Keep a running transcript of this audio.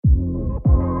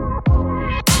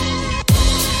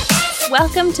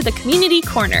Welcome to the Community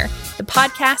Corner, the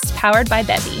podcast powered by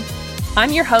Bevy.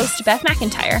 I'm your host, Beth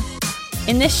McIntyre.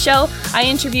 In this show, I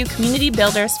interview community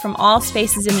builders from all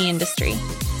spaces in the industry.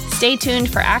 Stay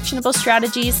tuned for actionable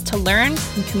strategies to learn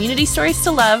and community stories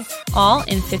to love, all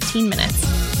in 15 minutes.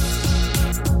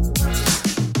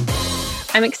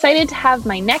 I'm excited to have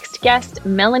my next guest,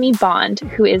 Melanie Bond,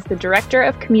 who is the Director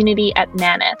of Community at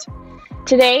Nanit.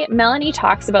 Today, Melanie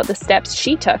talks about the steps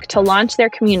she took to launch their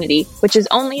community, which is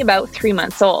only about 3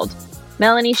 months old.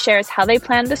 Melanie shares how they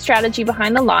planned the strategy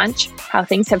behind the launch, how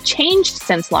things have changed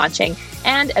since launching,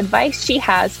 and advice she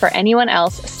has for anyone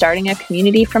else starting a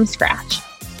community from scratch.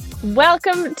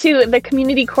 Welcome to the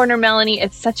Community Corner, Melanie.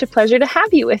 It's such a pleasure to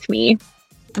have you with me.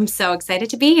 I'm so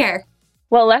excited to be here.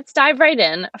 Well, let's dive right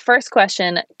in. First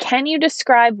question, can you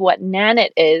describe what Nanit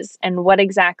is and what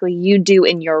exactly you do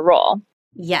in your role?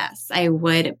 Yes, I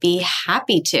would be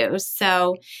happy to.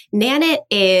 So Nanit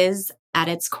is at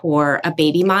its core a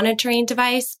baby monitoring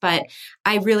device, but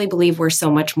I really believe we're so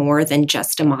much more than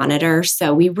just a monitor.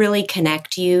 So we really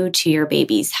connect you to your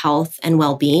baby's health and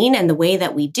well-being. And the way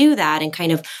that we do that and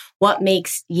kind of what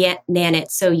makes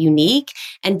Nanit so unique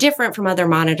and different from other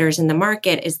monitors in the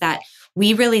market is that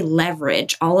we really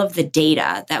leverage all of the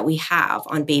data that we have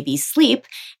on baby's sleep,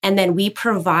 and then we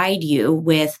provide you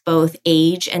with both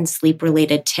age and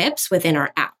sleep-related tips within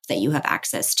our app that you have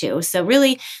access to. So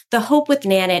really, the hope with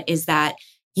Nanit is that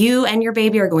you and your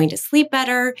baby are going to sleep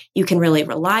better. You can really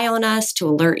rely on us to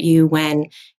alert you when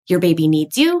your baby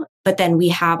needs you. But then we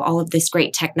have all of this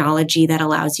great technology that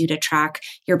allows you to track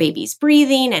your baby's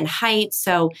breathing and height.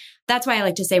 So that's why I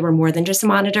like to say we're more than just a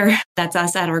monitor. That's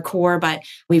us at our core, but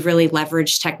we've really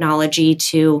leveraged technology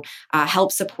to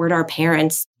help support our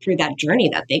parents through that journey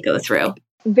that they go through.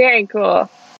 Very cool.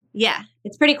 Yeah,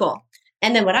 it's pretty cool.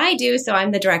 And then what I do, so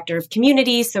I'm the Director of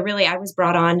Community. So really, I was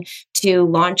brought on to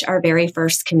launch our very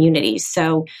first community.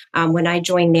 So when I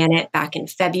joined Nanit back in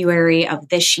February of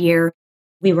this year,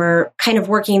 we were kind of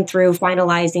working through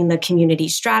finalizing the community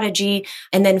strategy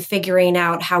and then figuring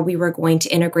out how we were going to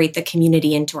integrate the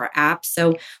community into our app.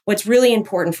 So what's really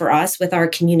important for us with our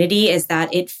community is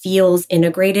that it feels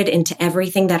integrated into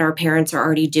everything that our parents are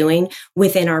already doing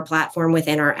within our platform,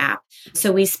 within our app.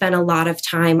 So we spent a lot of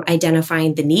time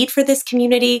identifying the need for this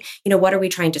community. What are we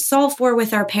trying to solve for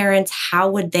with our parents? How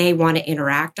would they want to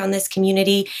interact on this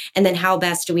community? And then how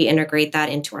best do we integrate that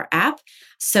into our app?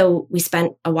 So we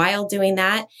spent a while doing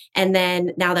that. And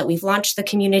then now that we've launched the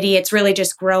community, it's really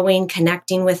just growing,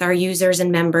 connecting with our users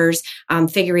and members,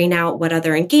 figuring out what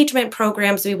other engagement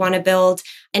programs we want to build,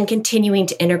 and continuing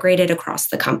to integrate it across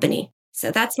the company.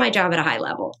 So that's my job at a high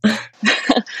level.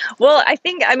 Well,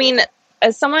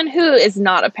 as someone who is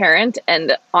not a parent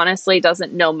and honestly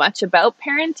doesn't know much about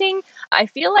parenting, I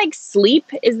feel like sleep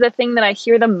is the thing that I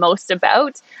hear the most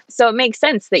about. So it makes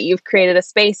sense that you've created a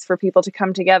space for people to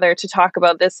come together to talk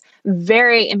about this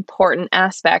very important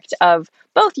aspect of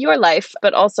both your life,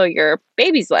 but also your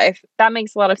baby's life. That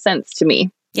makes a lot of sense to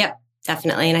me. Yep,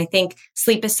 definitely. And I think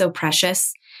sleep is so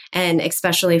precious. And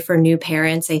especially for new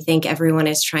parents, I think everyone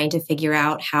is trying to figure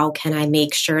out how can I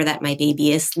make sure that my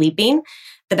baby is sleeping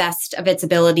the best of its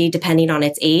ability, depending on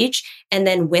its age. And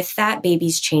then with that,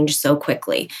 babies change so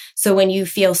quickly. So when you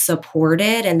feel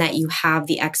supported and that you have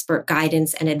the expert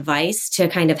guidance and advice to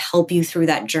kind of help you through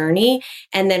that journey,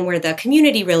 and then where the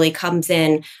community really comes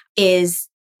in is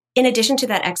in addition to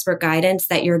that expert guidance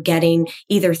that you're getting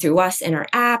either through us in our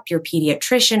app, your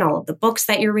pediatrician, all of the books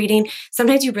that you're reading,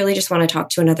 sometimes you really just want to talk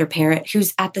to another parent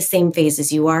who's at the same phase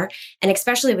as you are. And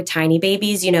especially with tiny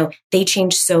babies, they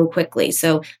change so quickly.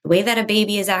 So the way that a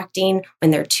baby is acting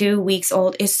when they're 2 weeks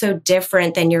old is so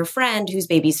different than your friend whose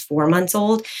baby's 4 months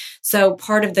old. So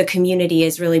part of the community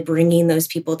is really bringing those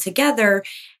people together,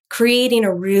 creating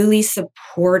a really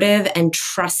supportive and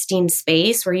trusting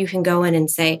space where you can go in and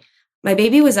say, my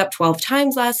baby was up 12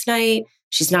 times last night.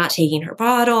 She's not taking her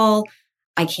bottle.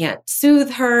 I can't soothe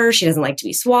her. She doesn't like to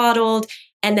be swaddled.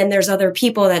 And then there's other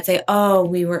people that say,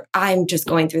 I'm just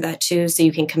going through that too. So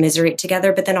you can commiserate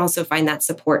together, but then also find that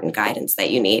support and guidance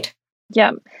that you need.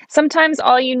 Yeah. Sometimes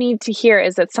all you need to hear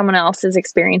is that someone else is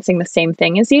experiencing the same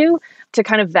thing as you to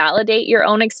kind of validate your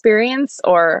own experience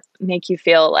or make you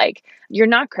feel like you're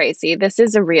not crazy. This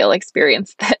is a real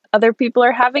experience that other people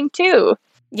are having too.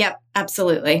 Yep,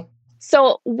 absolutely.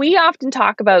 So we often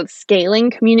talk about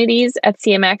scaling communities at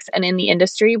CMX and in the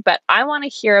industry, but I want to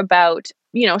hear about,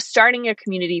 starting a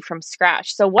community from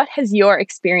scratch. So what has your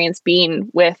experience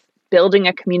been with building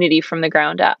a community from the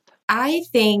ground up? I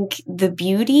think the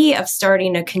beauty of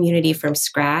starting a community from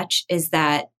scratch is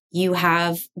that you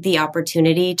have the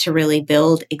opportunity to really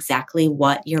build exactly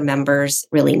what your members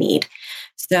really need.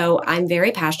 So I'm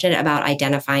very passionate about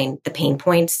identifying the pain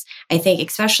points. I think,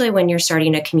 especially when you're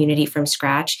starting a community from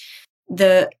scratch,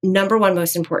 the number one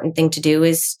most important thing to do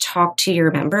is talk to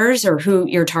your members or who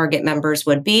your target members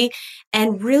would be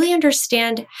and really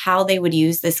understand how they would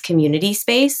use this community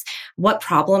space, what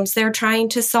problems they're trying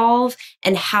to solve,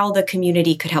 and how the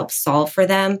community could help solve for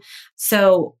them.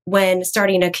 So when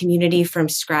starting a community from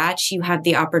scratch, you have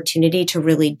the opportunity to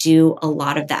really do a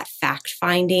lot of that fact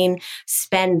finding,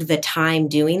 spend the time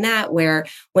doing that, where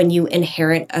when you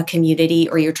inherit a community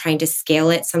or you're trying to scale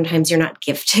it, sometimes you're not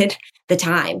gifted the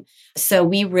time. So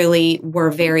we really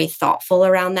were very thoughtful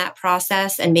around that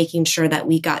process and making sure that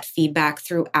we got feedback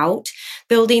throughout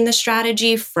building the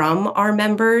strategy from our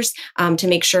members to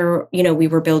make sure, we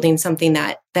were building something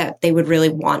that they would really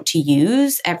want to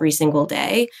use every single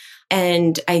day.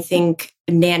 And I think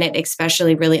Nanit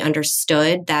especially really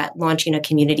understood that launching a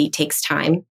community takes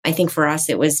time. I think for us,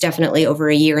 it was definitely over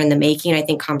a year in the making. I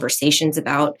think conversations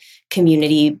about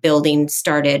community building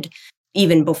started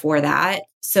even before that.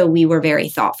 So we were very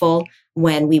thoughtful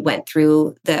when we went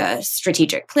through the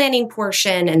strategic planning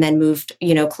portion and then moved,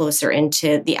 closer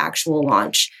into the actual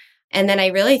launch. And then I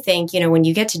really think, when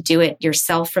you get to do it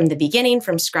yourself from the beginning,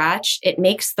 from scratch, it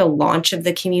makes the launch of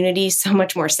the community so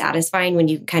much more satisfying when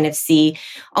you kind of see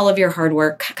all of your hard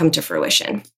work come to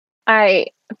fruition. I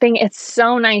think it's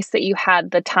so nice that you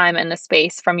had the time and the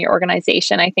space from your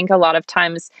organization. I think a lot of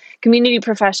times community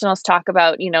professionals talk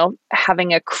about,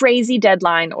 having a crazy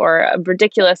deadline or a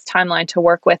ridiculous timeline to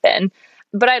work within.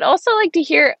 But I'd also like to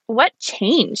hear what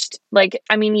changed.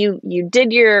 You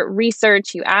did your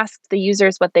research, you asked the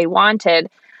users what they wanted.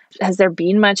 Has there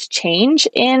been much change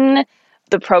in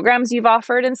the programs you've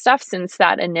offered and stuff since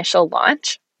that initial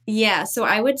launch? Yeah, so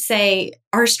I would say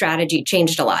our strategy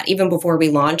changed a lot even before we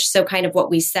launched. So kind of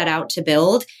what we set out to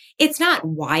build, it's not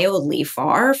wildly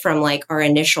far from our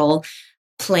initial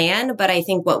plan, but I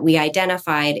think what we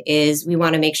identified is we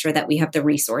want to make sure that we have the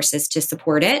resources to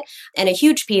support it. And a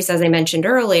huge piece, as I mentioned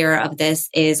earlier, of this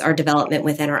is our development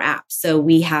within our app. So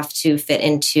we have to fit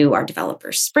into our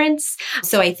developer sprints.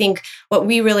 So I think what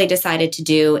we really decided to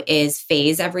do is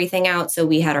phase everything out. So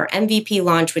we had our MVP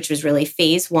launch, which was really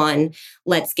phase one.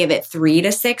 Let's give it 3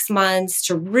 to 6 months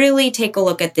to really take a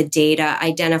look at the data,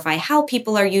 identify how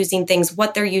people are using things,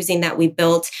 what they're using that we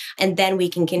built, and then we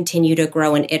can continue to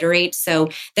grow and iterate. So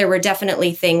there were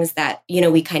definitely things that,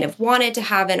 we kind of wanted to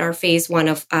have in our phase one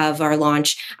of our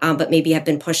launch, but maybe have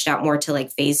been pushed out more to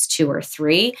phase 2 or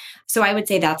 3. So I would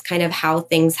say that's kind of how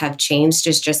things have changed,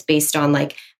 is just based on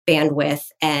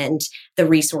bandwidth and the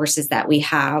resources that we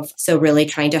have. So really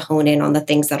trying to hone in on the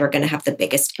things that are going to have the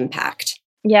biggest impact.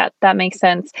 Yeah, that makes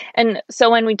sense. And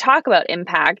so when we talk about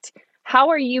impact, how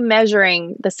are you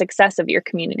measuring the success of your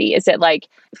community? Is it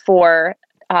for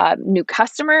new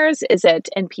customers? Is it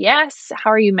NPS? How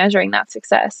are you measuring that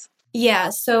success? Yeah.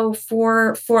 So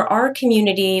for our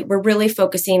community, we're really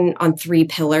focusing on 3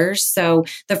 pillars. So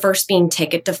the first being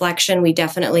ticket deflection. We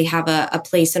definitely have a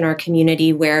place in our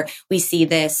community where we see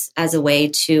this as a way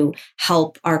to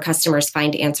help our customers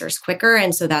find answers quicker.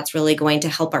 And so that's really going to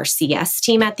help our CS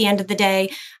team at the end of the day.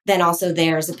 Then also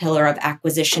there's a pillar of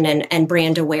acquisition and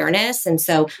brand awareness. And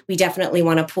so we definitely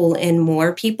want to pull in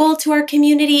more people to our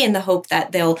community in the hope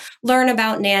that they'll learn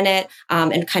about Nanit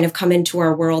and kind of come into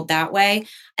our world that way.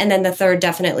 And then the third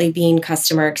definitely being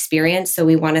customer experience. So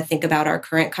we want to think about our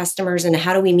current customers and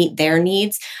how do we meet their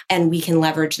needs, and we can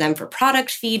leverage them for product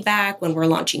feedback when we're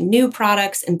launching new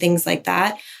products and things like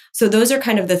that. So those are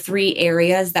kind of the 3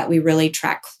 areas that we really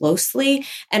track closely.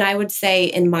 And I would say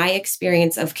in my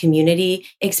experience of community,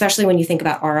 especially when you think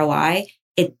about ROI,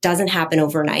 it doesn't happen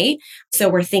overnight. So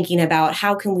we're thinking about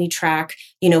how can we track,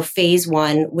 phase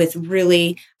one with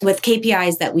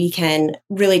KPIs that we can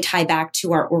really tie back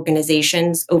to our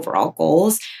organization's overall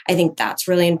goals. I think that's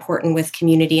really important with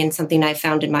community, and something I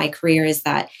found in my career is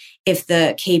that if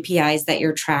the KPIs that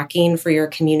you're tracking for your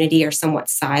community are somewhat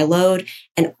siloed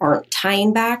and aren't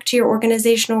tying back to your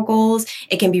organizational goals,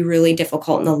 it can be really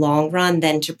difficult in the long run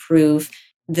then to prove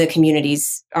the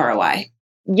community's ROI.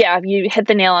 Yeah, you hit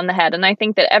the nail on the head. And I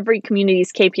think that every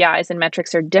community's KPIs and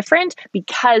metrics are different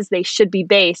because they should be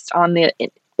based on the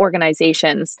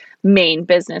organization's main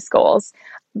business goals.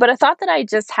 But a thought that I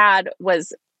just had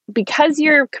was, because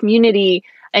your community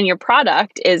and your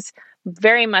product is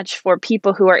very much for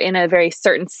people who are in a very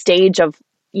certain stage of,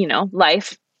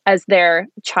 life as their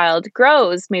child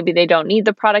grows, maybe they don't need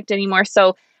the product anymore.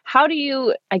 So how do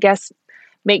you,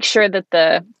 make sure that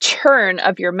the churn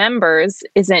of your members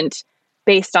isn't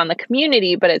based on the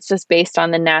community, but it's just based on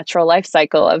the natural life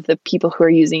cycle of the people who are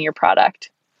using your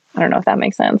product? I don't know if that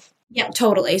makes sense. Yeah,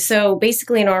 totally. So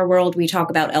basically in our world, we talk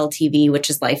about LTV, which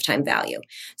is lifetime value.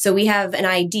 So we have an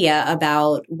idea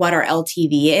about what our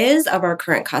LTV is of our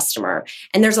current customer.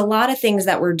 And there's a lot of things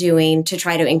that we're doing to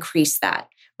try to increase that,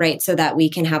 right? So that we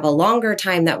can have a longer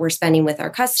time that we're spending with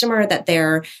our customer, that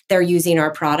they're using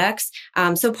our products.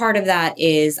 So part of that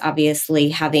is obviously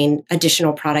having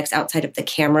additional products outside of the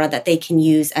camera that they can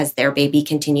use as their baby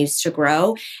continues to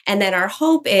grow. And then our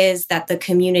hope is that the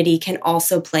community can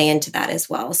also play into that as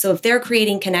well. So if they're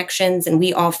creating connections and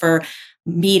we offer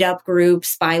meetup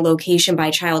groups by location, by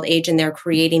child age, and they're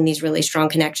creating these really strong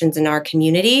connections in our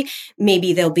community,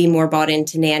 maybe they'll be more bought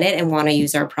into Nanit and want to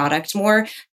use our product more.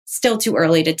 Still too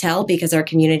early to tell because our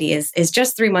community is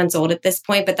just 3 months old at this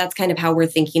point, but that's kind of how we're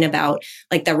thinking about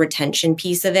like the retention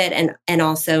piece of it, and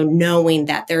also knowing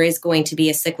that there is going to be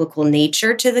a cyclical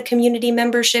nature to the community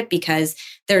membership because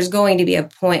there's going to be a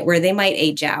point where they might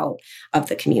age out of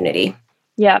the community.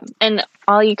 Yeah. And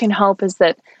all you can hope is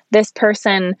that this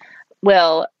person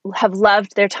will have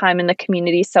loved their time in the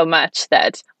community so much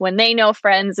that when they know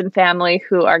friends and family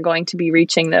who are going to be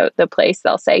reaching the place,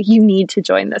 they'll say, you need to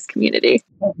join this community.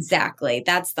 Exactly.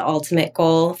 That's the ultimate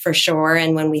goal for sure.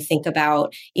 And when we think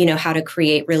about, how to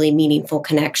create really meaningful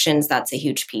connections, that's a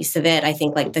huge piece of it. I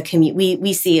think like the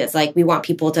we see it's like we want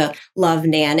people to love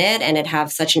Nanit and it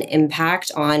have such an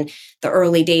impact on the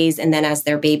early days and then as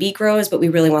their baby grows, but we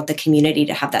really want the community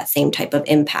to have that same type of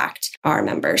impact, our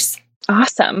members.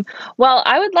 Awesome. Well,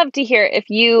 I would love to hear if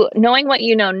you, knowing what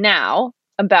you know now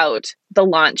about the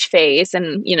launch phase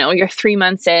and, you're 3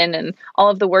 months in and all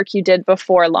of the work you did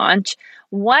before launch,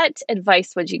 what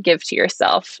advice would you give to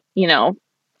yourself,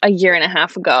 a year and a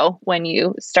half ago when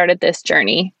you started this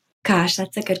journey? Gosh,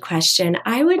 that's a good question.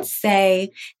 I would say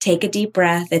take a deep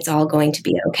breath. It's all going to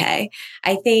be okay.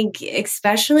 I think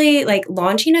especially like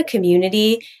launching a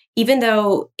community, even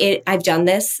though I've done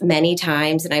this many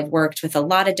times and I've worked with a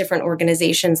lot of different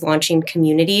organizations launching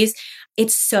communities,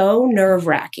 it's so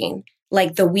nerve-wracking.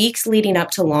 Like the weeks leading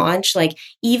up to launch, like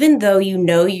even though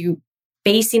you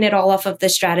basing it all off of the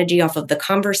strategy, off of the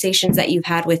conversations that you've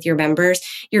had with your members,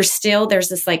 there's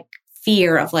this like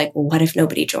fear of like, well, what if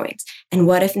nobody joins? And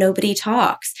what if nobody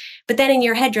talks? But then in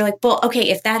your head, you're like, well, okay,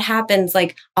 if that happens,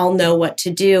 like I'll know what to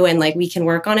do and like we can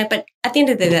work on it. But at the end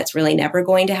of the day, that's really never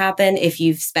going to happen if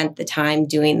you've spent the time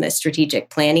doing the strategic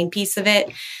planning piece of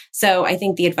it. So I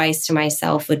think the advice to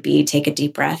myself would be take a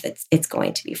deep breath. It's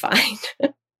going to be fine.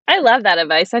 I love that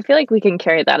advice. I feel like we can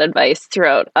carry that advice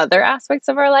throughout other aspects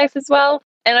of our life as well.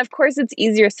 And of course, it's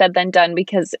easier said than done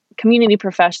because community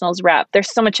professionals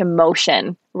there's so much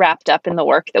emotion wrapped up in the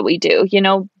work that we do.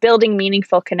 Building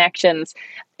meaningful connections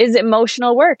is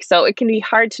emotional work. So it can be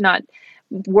hard to not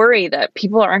worry that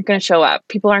people aren't going to show up,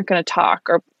 people aren't going to talk,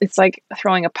 or it's like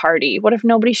throwing a party. What if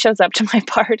nobody shows up to my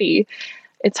party?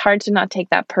 It's hard to not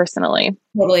take that personally.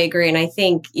 Totally agree. And I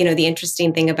think, the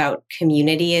interesting thing about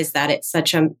community is that it's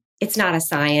not a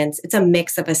science. It's a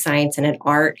mix of a science and an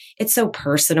art. It's so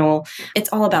personal. It's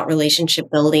all about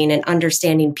relationship building and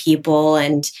understanding people.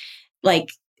 And like,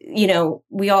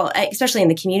 we all, especially in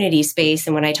the community space,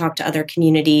 and when I talk to other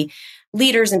community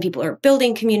leaders and people who are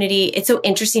building community, it's so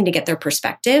interesting to get their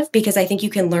perspective because I think you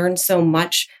can learn so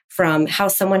much from how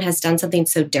someone has done something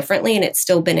so differently and it's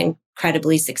still been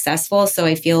incredibly successful. So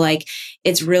I feel like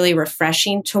it's really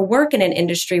refreshing to work in an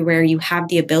industry where you have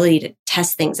the ability to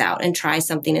test things out and try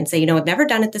something and say, I've never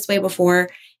done it this way before.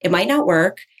 It might not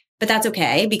work, but that's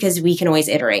okay because we can always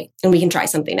iterate and we can try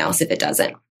something else if it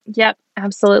doesn't. Yep,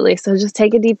 absolutely. So just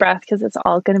take a deep breath because it's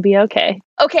all going to be okay.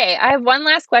 Okay, I have one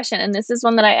last question, and this is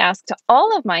one that I ask to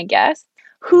all of my guests.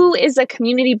 Who is a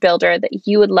community builder that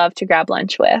you would love to grab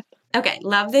lunch with? Okay,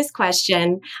 love this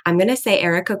question. I'm going to say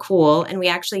Erica Cool, and we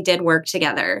actually did work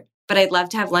together, but I'd love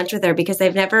to have lunch with her because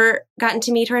I've never gotten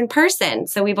to meet her in person.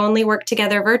 So we've only worked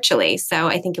together virtually. So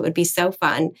I think it would be so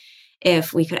fun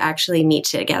if we could actually meet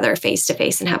together face to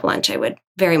face and have lunch. I would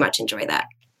very much enjoy that.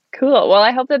 Cool. Well,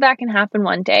 I hope that can happen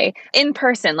one day in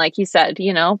person, like you said,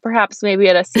 perhaps maybe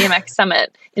at a CMX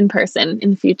summit in person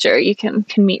in the future, you can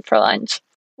meet for lunch.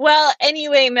 Well,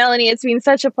 anyway, Melanie, it's been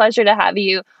such a pleasure to have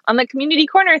you on the Community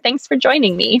Corner. Thanks for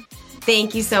joining me.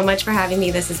 Thank you so much for having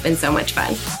me. This has been so much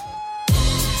fun.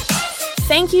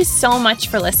 Thank you so much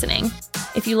for listening.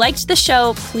 If you liked the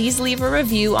show, please leave a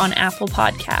review on Apple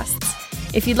Podcasts.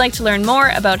 If you'd like to learn more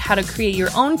about how to create your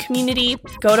own community,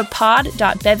 go to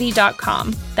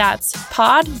pod.bevy.com. That's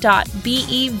pod.bevy.com.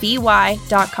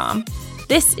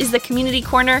 This is the Community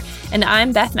Corner, and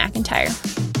I'm Beth McIntyre.